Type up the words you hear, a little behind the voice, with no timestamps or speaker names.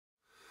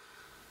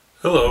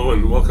Hello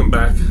and welcome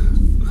back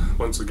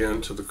once again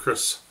to the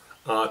Chris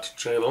Ott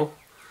channel,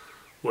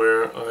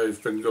 where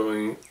I've been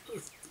going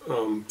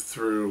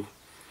through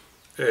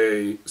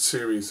a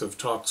series of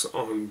talks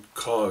on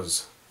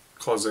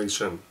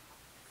causation,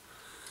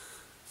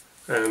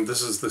 and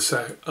this is the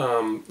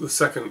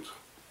second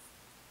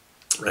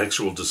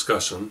actual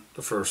discussion.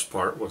 The first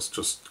part was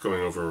just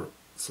going over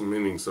some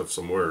meanings of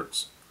some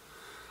words.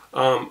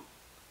 I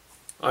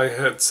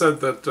had said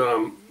that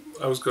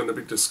I was going to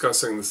be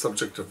discussing the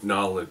subject of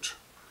knowledge,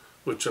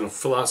 which in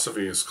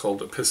philosophy is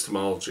called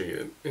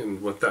epistemology,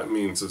 and what that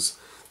means is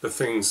the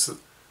things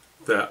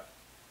that,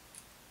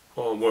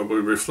 when we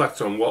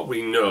reflect on what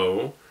we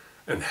know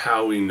and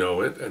how we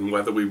know it and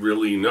whether we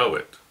really know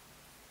it,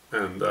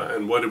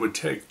 and what it would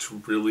take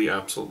to really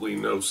absolutely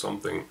know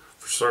something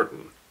for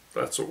certain.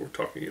 That's what we're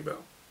talking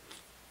about.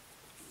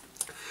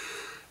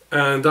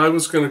 And I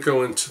was going to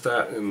go into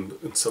that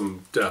in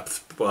some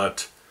depth,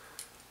 but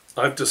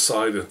I've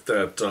decided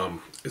that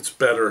it's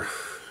better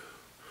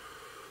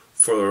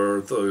for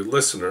the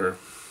listener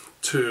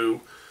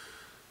to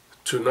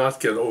not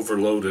get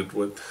overloaded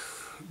with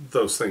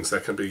those things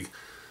that can be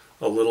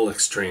a little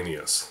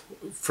extraneous.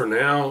 For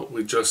now,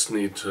 we just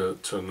need to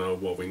know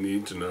what we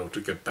need to know to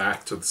get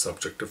back to the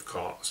subject of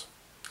cause.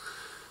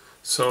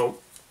 So,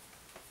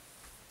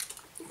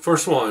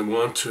 first of all, I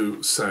want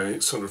to say,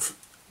 sort of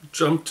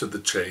jump to the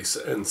chase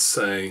and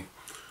say,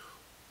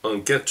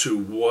 get to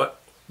what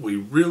we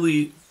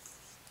really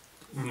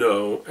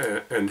know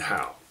and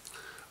how.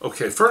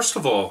 Okay, first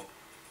of all,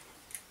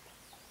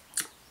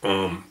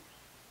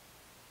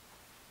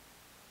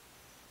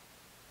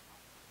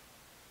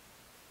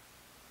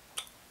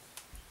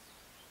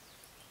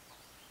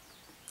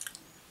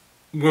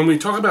 when we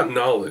talk about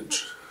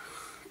knowledge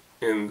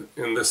in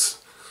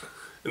this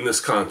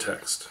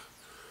context,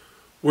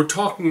 we're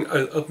talking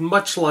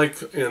much like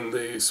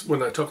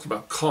when I talked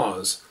about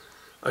cause.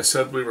 I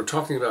said we were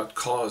talking about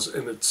cause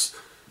in its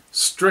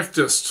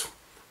strictest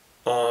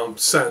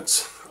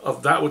sense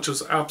of that which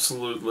is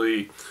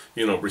absolutely,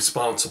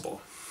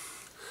 responsible.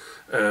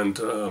 And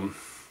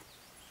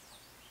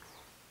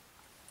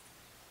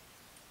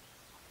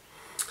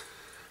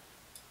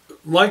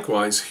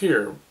likewise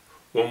here,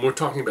 when we're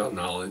talking about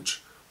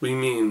knowledge, we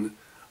mean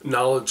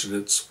knowledge in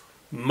its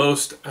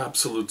most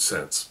absolute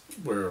sense,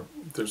 where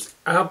there's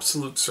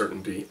absolute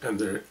certainty,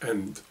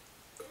 and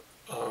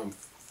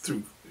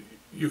through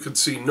you could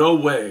see no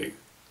way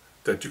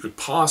that you could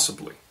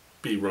possibly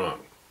be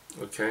wrong.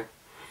 Okay,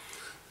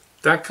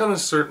 that kind of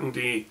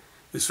certainty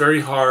is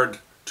very hard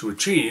to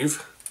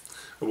achieve,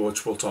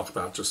 which we'll talk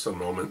about just in a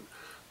moment,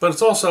 but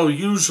it's also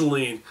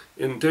usually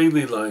in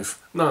daily life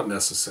not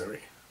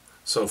necessary.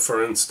 So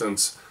for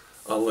instance,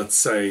 let's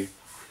say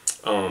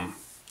I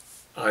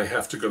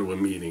have to go to a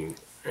meeting,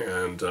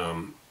 and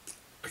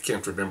I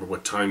can't remember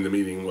what time the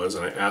meeting was,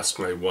 and I ask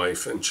my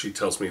wife, and she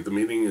tells me the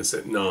meeting is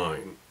at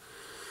 9.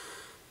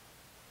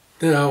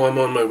 Now I'm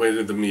on my way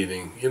to the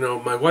meeting.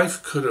 My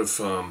wife could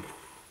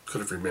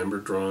have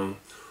remembered wrong,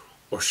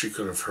 or she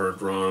could have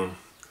heard wrong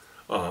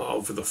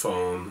over the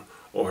phone,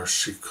 or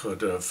she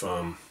could have,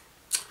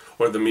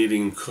 or the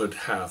meeting could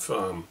have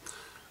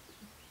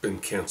been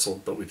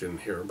canceled, but we didn't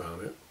hear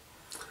about it,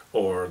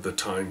 or the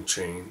time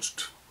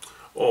changed,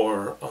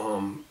 or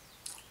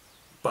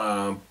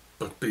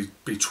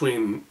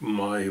between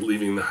my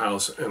leaving the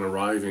house and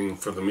arriving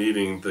for the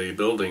meeting, the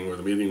building where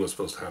the meeting was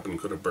supposed to happen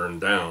could have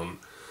burned down.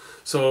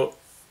 So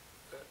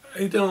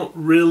I don't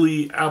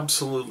really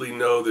absolutely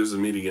know there's a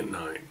meeting at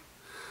 9.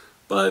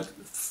 But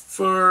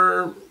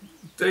for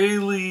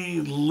daily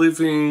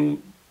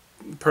living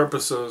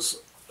purposes,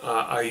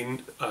 I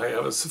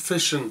have a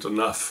sufficient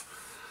enough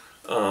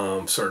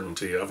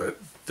certainty of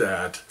it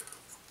that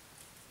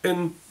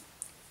in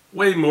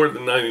way more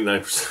than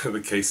 99% of the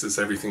cases,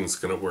 everything's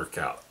going to work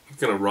out. You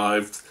can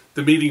arrive.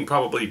 The meeting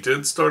probably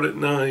did start at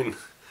 9,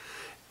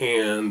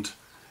 and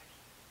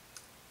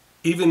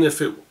even if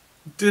it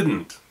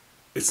didn't,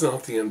 it's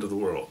not the end of the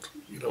world.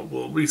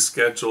 We'll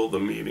reschedule the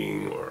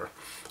meeting, or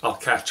I'll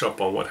catch up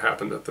on what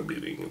happened at the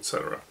meeting,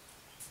 etc.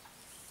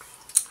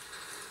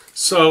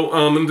 So,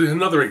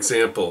 another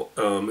example,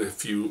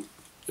 if you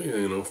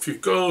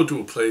go to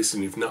a place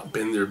and you've not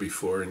been there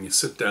before, and you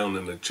sit down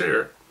in a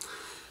chair,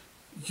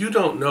 you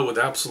don't know with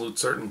absolute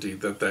certainty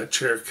that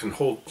chair can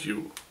hold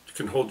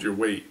your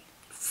weight.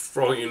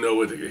 For all you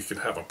know, it could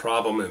have a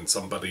problem, and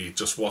somebody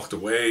just walked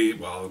away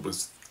while it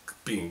was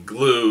being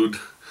glued,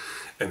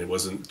 and it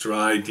wasn't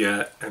dried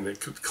yet, and it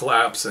could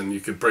collapse, and you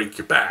could break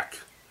your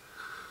back.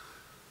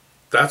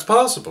 That's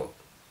possible.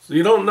 So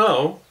you don't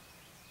know,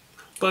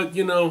 but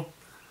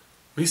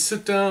we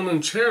sit down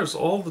in chairs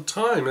all the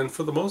time, and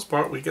for the most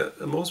part,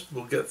 most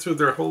people get through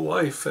their whole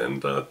life,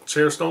 and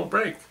chairs don't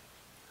break.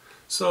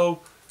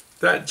 So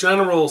that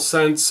general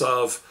sense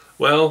of,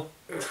 well,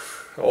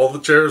 all the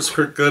chairs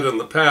were good in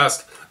the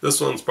past, this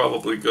one's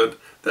probably good,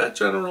 that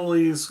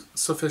generally is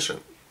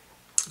sufficient.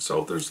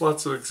 So there's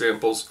lots of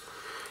examples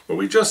where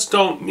we just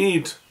don't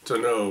need to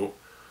know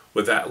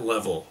with that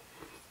level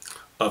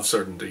of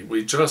certainty.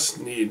 We just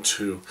need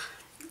to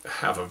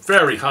have a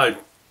very high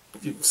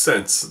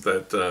sense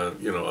that,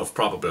 of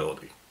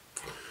probability.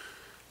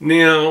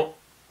 Now,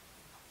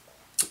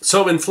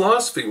 so in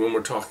philosophy, when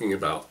we're talking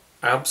about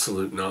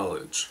absolute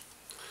knowledge,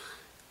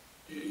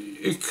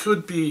 it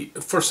could be,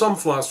 for some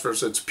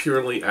philosophers, it's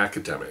purely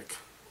academic.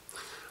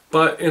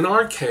 But in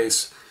our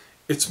case,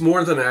 it's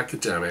more than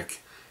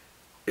academic.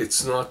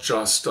 It's not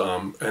just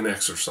an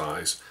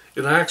exercise.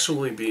 It'll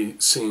actually be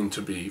seen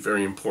to be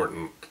very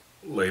important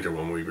later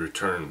when we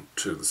return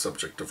to the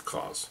subject of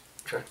cause.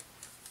 Okay?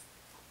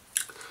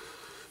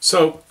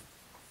 So,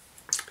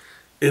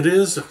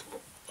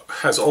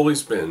 has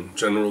always been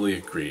generally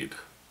agreed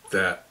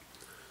that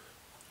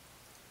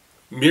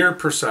mere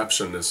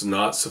perception is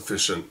not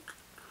sufficient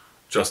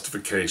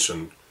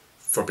justification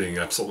for being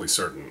absolutely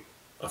certain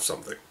of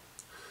something.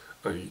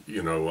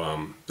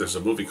 There's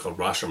a movie called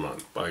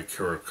Rashomon by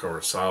Akira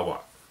Kurosawa,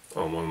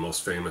 one of the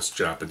most famous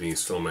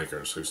Japanese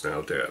filmmakers who's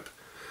now dead.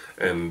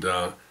 And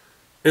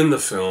in the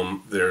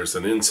film, there's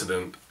an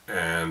incident,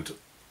 and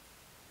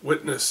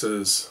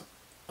witnesses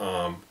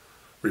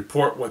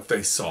report what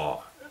they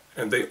saw,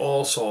 and they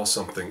all saw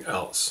something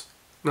else.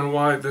 Now,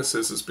 why this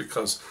is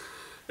because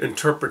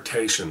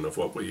interpretation of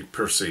what we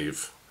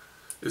perceive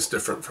is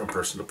different from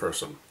person to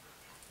person,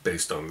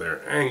 based on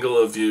their angle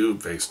of view,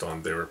 based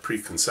on their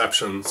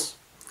preconceptions.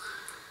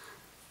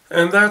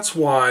 And that's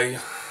why,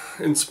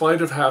 in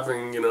spite of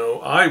having,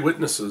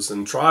 eyewitnesses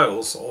in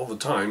trials all the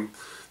time,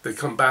 they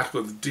come back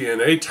with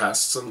DNA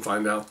tests and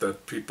find out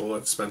that people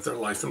have spent their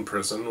life in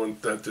prison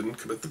that didn't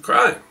commit the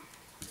crime,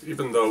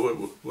 even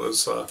though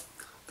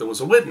there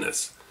was a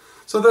witness.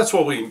 So that's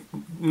what we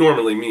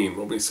normally mean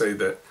when we say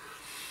that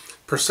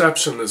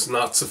perception is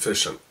not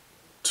sufficient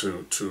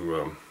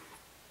to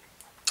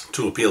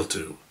appeal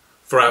to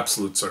for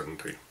absolute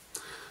certainty.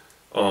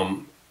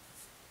 And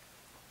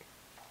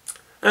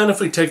if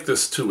we take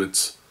this to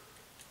its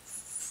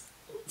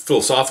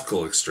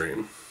philosophical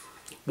extreme,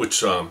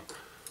 which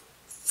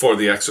for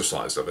the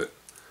exercise of it,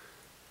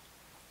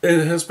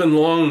 it has been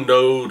long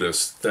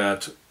noticed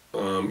that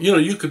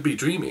you could be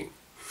dreaming,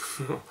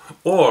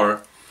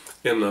 or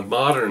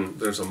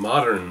there's a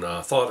modern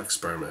thought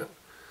experiment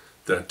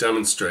that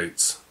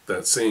demonstrates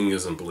that seeing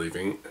isn't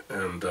believing,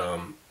 and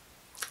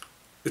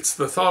it's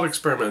the thought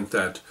experiment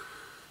that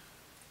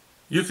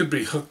you could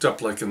be hooked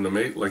up like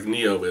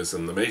Neo is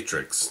in the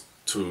Matrix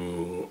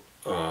to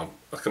a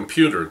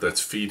computer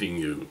that's feeding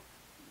you,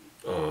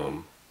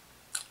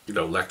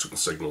 electrical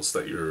signals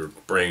that your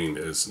brain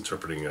is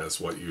interpreting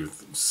as what you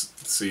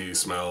see,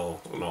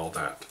 smell, and all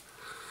that.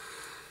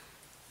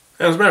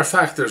 And as a matter of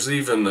fact, there's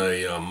even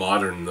a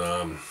modern,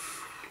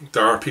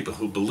 there are people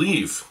who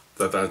believe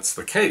that that's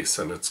the case,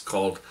 and it's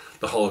called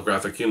the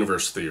holographic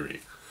universe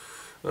theory,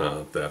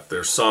 that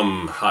there's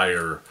some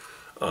higher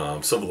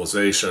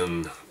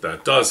civilization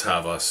that does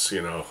have us,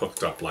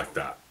 hooked up like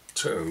that,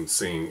 and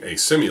seeing a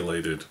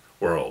simulated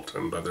world,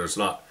 but there's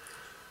not.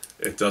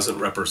 It doesn't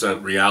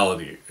represent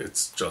reality.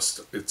 It's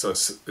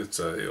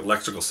a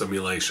electrical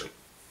simulation.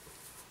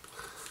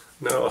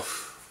 Now,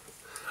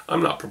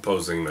 I'm not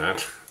proposing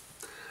that,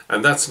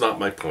 and that's not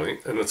my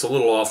point, and it's a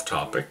little off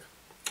topic,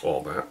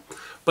 all that,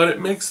 but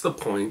it makes the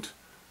point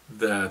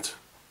that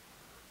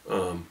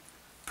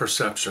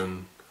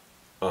perception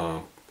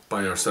by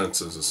our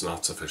senses is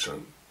not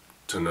sufficient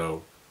to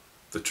know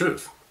the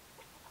truth.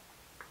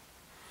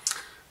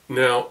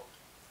 Now,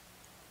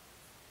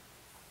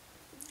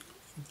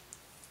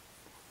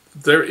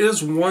 there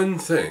is one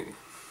thing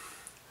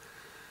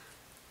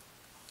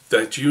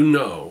that you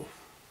know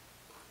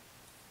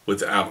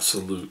with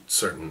absolute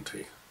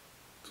certainty.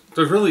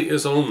 There really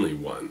is only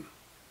one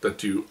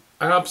that you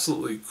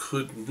absolutely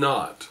could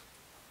not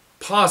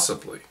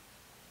possibly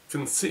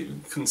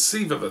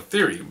conceive of a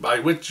theory by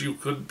which you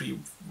could be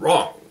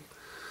wrong.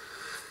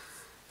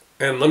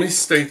 And let me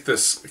state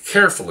this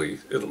carefully.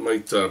 It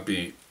might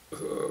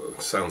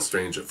sound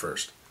strange at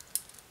first.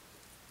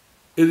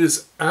 It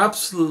is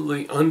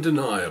absolutely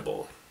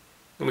undeniable.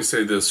 Let me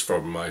say this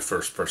from my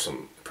first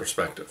person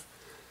perspective.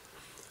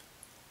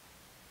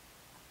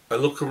 I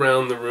look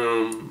around the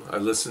room, I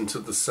listen to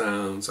the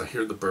sounds, I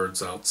hear the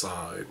birds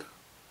outside.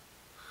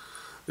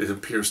 It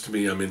appears to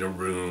me I'm in a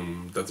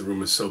room, that the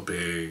room is so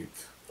big,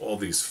 all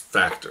these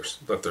factors,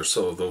 that there's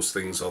those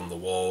things on the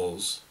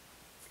walls.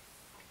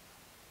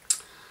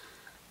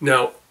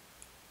 Now,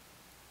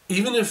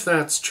 even if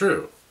that's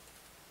true,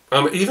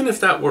 even if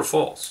that were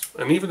false,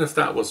 and even if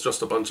that was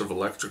just a bunch of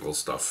electrical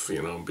stuff,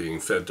 being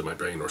fed to my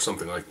brain or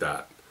something like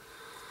that,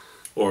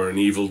 or an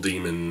evil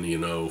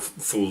demon,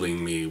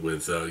 fooling me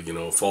with,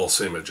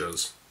 false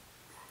images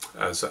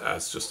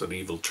as just an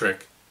evil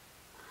trick,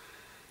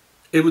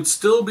 it would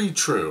still be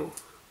true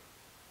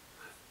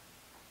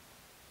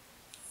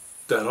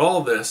that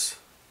all this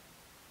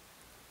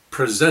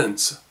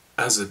presents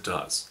as it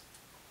does.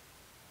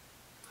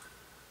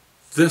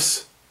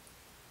 This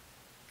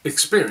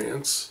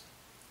experience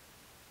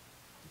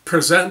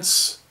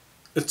presents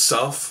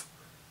itself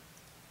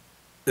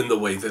in the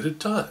way that it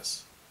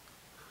does.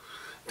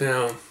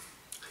 Now,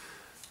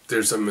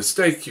 there's a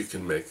mistake you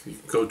can make. You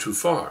can go too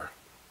far.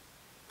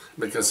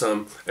 Because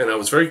and I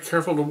was very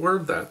careful to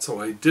word that so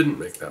I didn't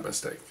make that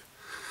mistake.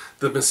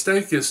 The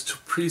mistake is to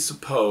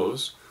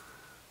presuppose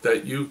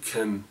that you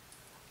can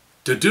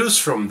deduce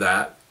from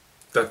that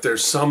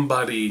there's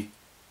somebody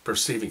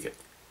perceiving it.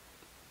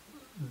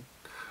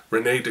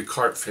 Rene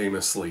Descartes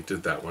famously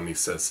did that when he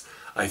says,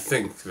 "I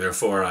think,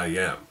 therefore I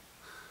am."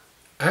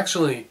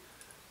 Actually,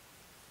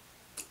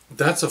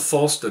 that's a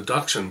false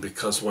deduction,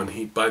 because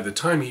by the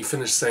time he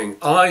finished saying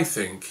 "I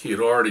think," he had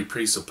already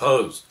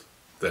presupposed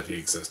that he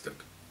existed.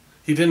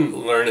 He didn't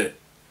learn it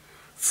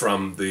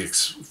from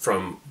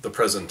the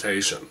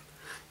presentation,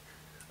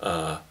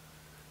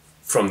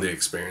 from the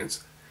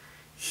experience.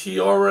 He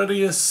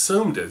already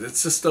assumed it.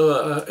 It's just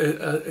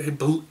an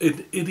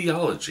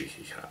ideology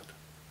he had,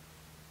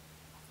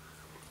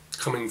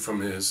 coming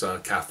from his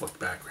Catholic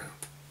background.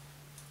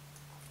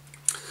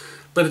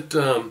 But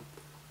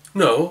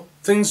no,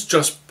 it's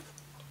just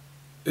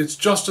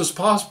as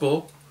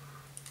possible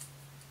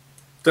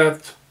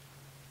that,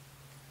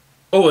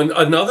 and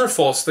another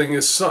false thing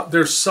is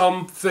there's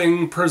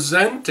something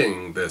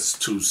presenting this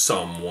to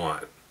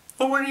someone.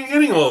 Well, where are you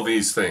getting all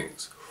these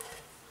things?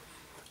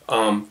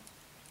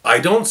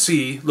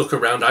 Look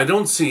around, I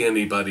don't see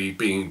anybody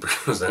being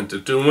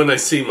presented to. And when I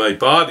see my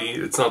body,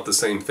 it's not the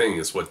same thing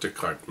as what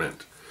Descartes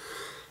meant.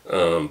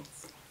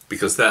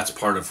 Because that's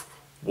part of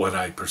what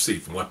I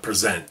perceive, what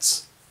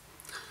presents.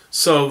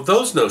 So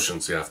those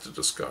notions you have to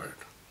discard.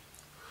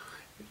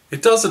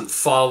 It doesn't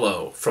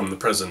follow from the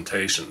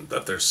presentation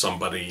that there's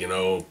somebody,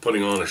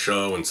 putting on a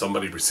show and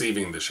somebody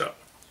receiving the show.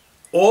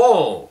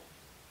 All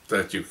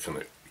that you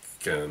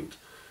can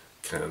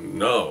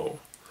know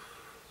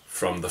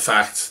from the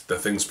fact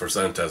that things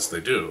present as they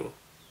do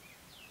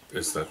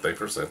is that they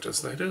present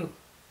as they do.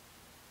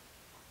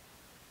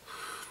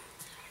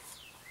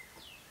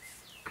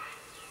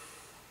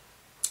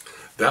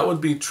 That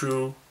would be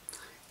true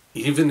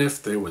even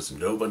if there was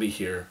nobody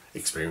here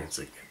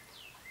experiencing it.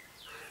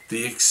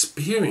 The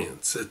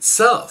experience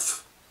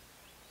itself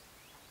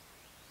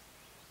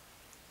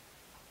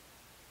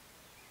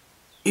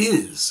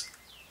is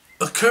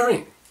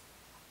occurring.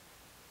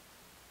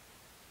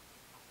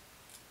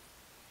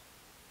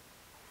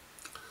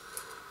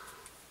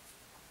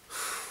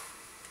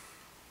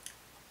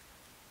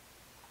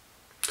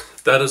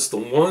 That is the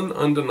one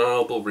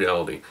undeniable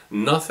reality.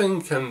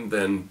 Nothing can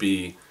then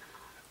be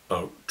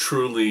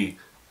truly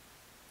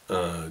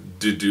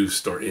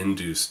deduced or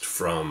induced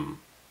from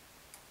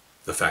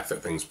the fact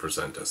that things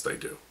present as they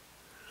do.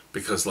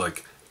 Because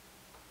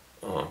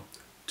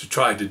to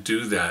try to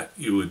do that,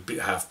 you would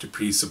have to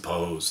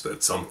presuppose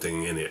that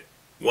something in it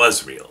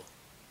was real.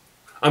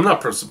 I'm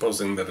not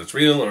presupposing that it's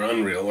real or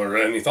unreal or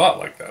any thought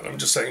like that. I'm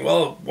just saying,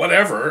 well,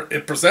 whatever,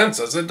 it presents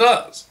as it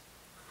does.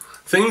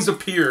 Things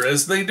appear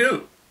as they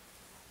do.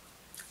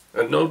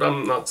 And note,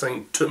 I'm not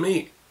saying to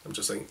me. I'm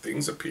just saying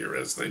things appear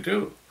as they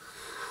do.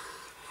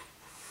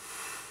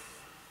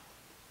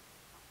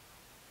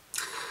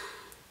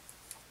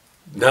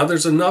 Now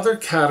there's another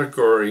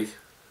category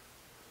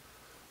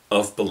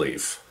of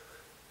belief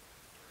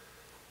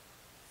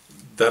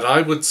that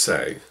I would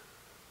say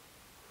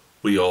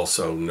we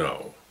also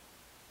know.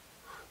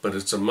 But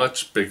it's a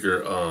much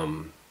bigger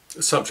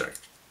subject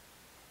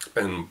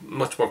and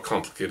much more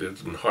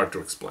complicated and hard to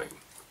explain.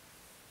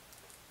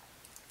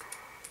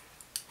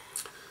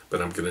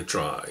 But I'm going to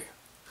try.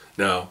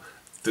 Now,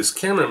 this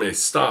camera may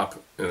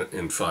stop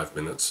in 5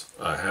 minutes.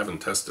 I haven't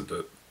tested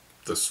it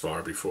this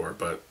far before,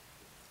 but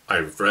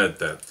I've read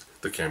that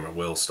the camera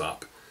will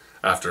stop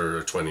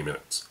after 20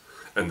 minutes.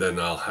 And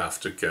then I'll have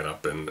to get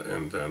up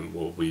and then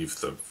we'll weave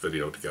the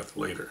video together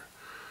later.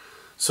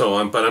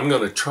 So, but I'm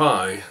going to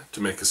try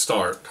to make a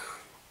start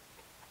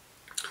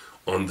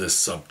on this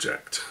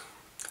subject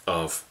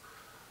of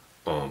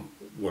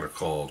what are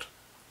called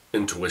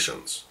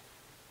intuitions.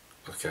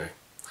 Okay?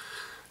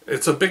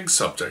 It's a big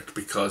subject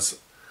because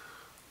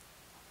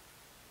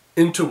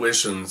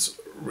intuitions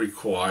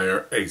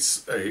require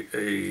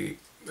a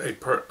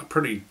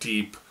pretty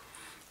deep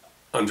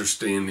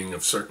understanding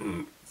of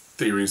certain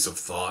theories of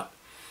thought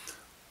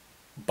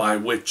by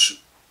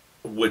which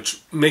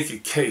make a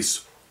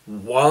case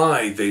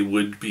why they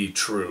would be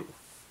true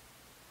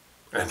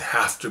and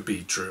have to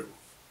be true.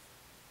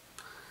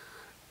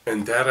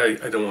 And that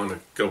I don't want to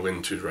go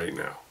into right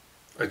now.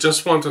 I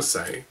just want to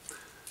say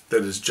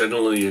that it's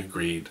generally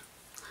agreed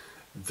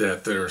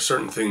that there are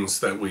certain things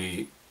that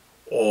we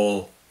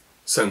all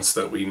sense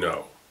that we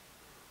know,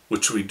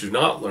 which we do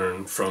not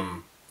learn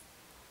from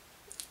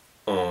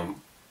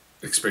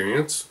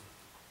experience,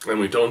 and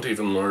we don't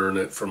even learn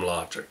it from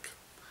logic.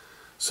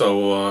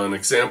 So an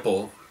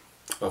example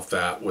of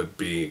that would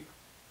be,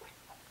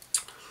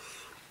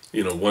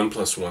 1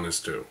 + 1 is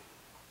 2.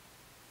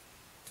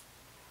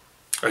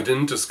 I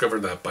didn't discover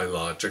that by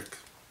logic,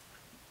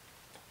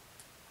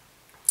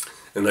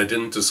 and I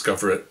didn't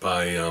discover it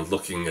by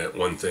looking at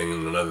one thing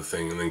and another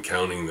thing and then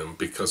counting them,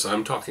 because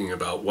I'm talking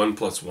about 1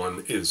 +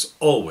 1 is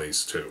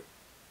always 2,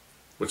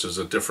 which is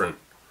a different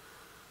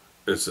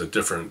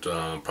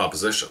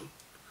proposition.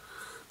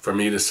 For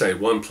me to say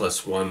 1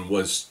 + 1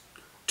 was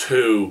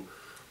 2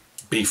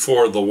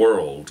 before the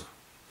world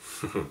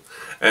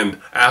And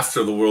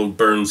after the world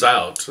burns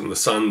out and the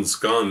sun's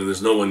gone and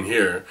there's no one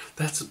here,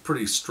 that's a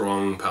pretty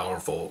strong,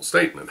 powerful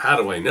statement. How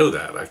do I know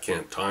that? I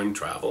can't time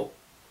travel.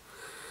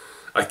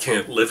 I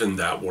can't live in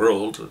that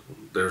world.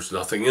 There's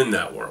nothing in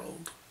that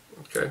world.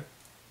 Okay?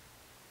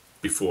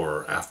 Before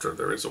or after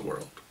there is a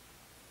world.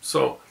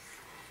 So,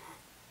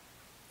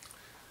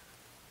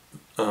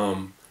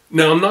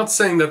 now I'm not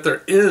saying that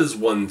there is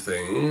one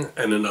thing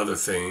and another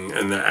thing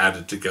and they're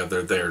added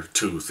together, they're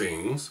two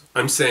things.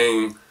 I'm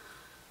saying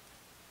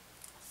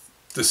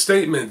the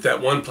statement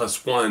that 1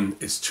 + 1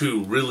 is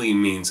 2 really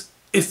means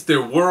if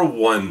there were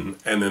one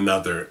and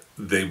another,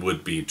 they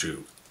would be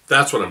 2.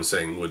 That's what I'm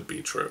saying would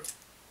be true.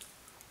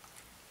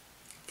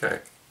 Okay.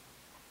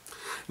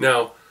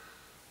 Now,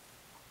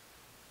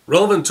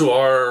 relevant to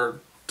our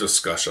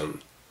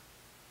discussion,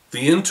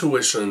 the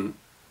intuition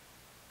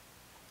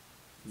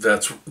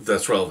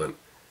that's relevant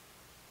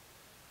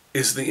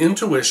is the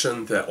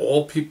intuition that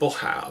all people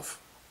have,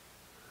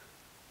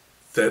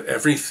 that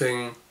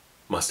everything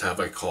must have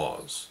a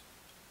cause,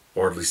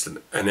 or at least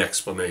an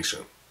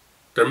explanation.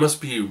 There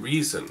must be a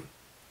reason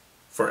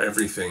for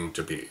everything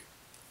to be.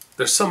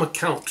 There's some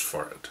account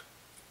for it.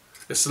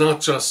 It's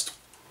not just,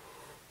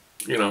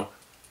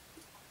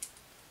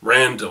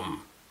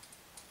 random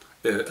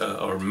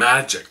or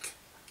magic,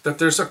 that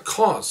there's a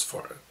cause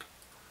for it.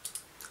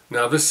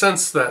 Now, this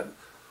sense that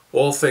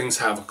all things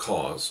have a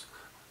cause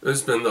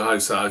has been,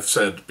 as I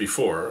said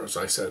before,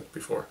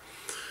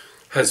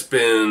 has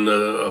been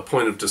a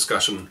point of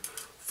discussion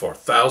for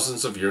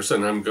thousands of years,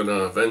 and I'm going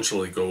to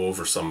eventually go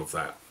over some of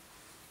that,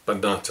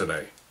 but not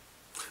today.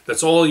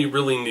 That's all you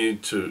really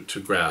need to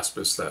grasp,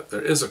 is that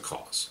there is a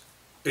cause,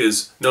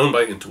 is known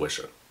by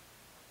intuition.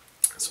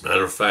 As a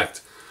matter of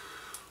fact,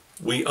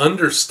 we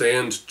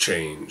understand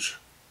change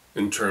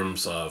in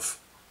terms of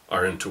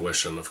our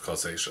intuition of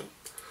causation.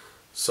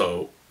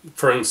 So,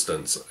 for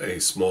instance, a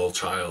small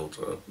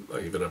child,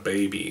 even a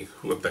baby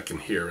that can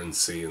hear and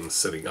see and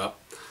sitting up,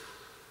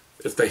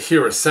 if they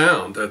hear a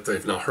sound that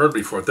they've not heard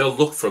before, they'll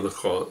look for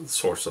the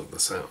source of the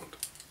sound.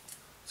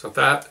 So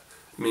that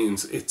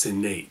means it's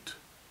innate.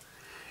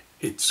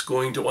 It's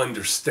going to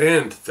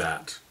understand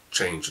that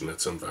change in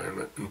its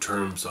environment in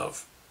terms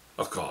of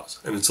a cause,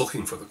 and it's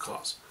looking for the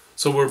cause.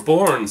 So we're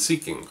born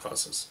seeking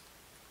causes.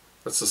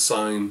 That's a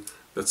sign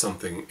that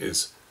something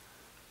is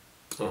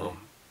an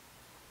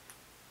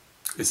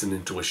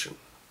intuition.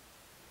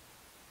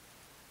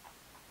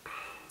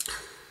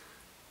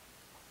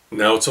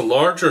 Now, it's a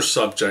larger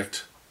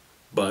subject,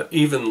 but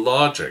even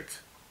logic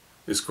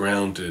is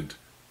grounded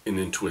in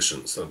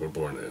intuitions that we're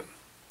born in.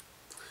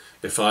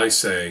 If I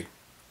say,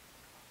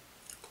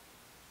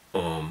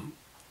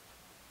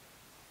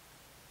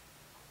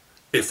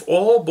 if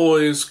all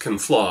boys can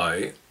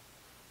fly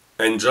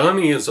and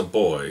Johnny is a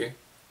boy,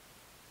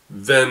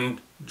 then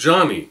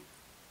Johnny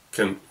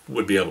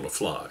would be able to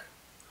fly.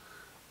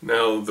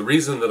 Now, the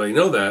reason that I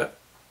know that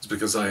is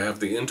because I have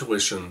the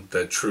intuition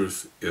that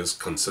truth is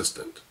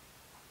consistent,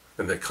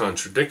 and that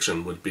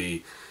contradiction would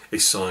be a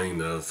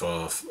sign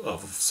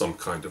of some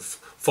kind of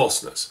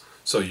falseness.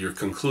 So your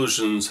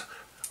conclusions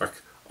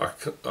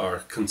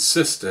are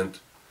consistent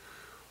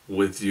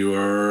with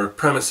your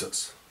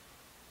premises.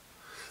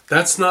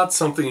 That's not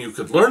something you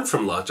could learn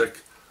from logic.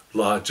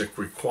 Logic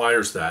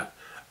requires that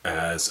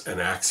as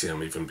an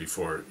axiom even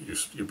before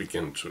you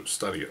begin to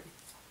study it.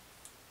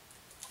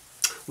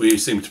 We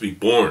seem to be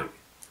born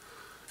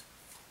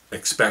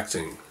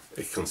expecting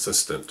a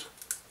consistent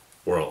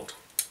world.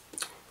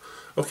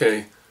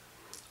 Okay,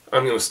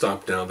 I'm going to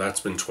stop now.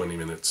 That's been 20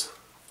 minutes.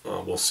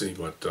 We'll see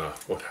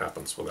what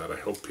happens with that. I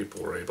hope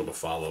people were able to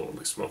follow at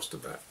least most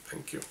of that.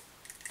 Thank you.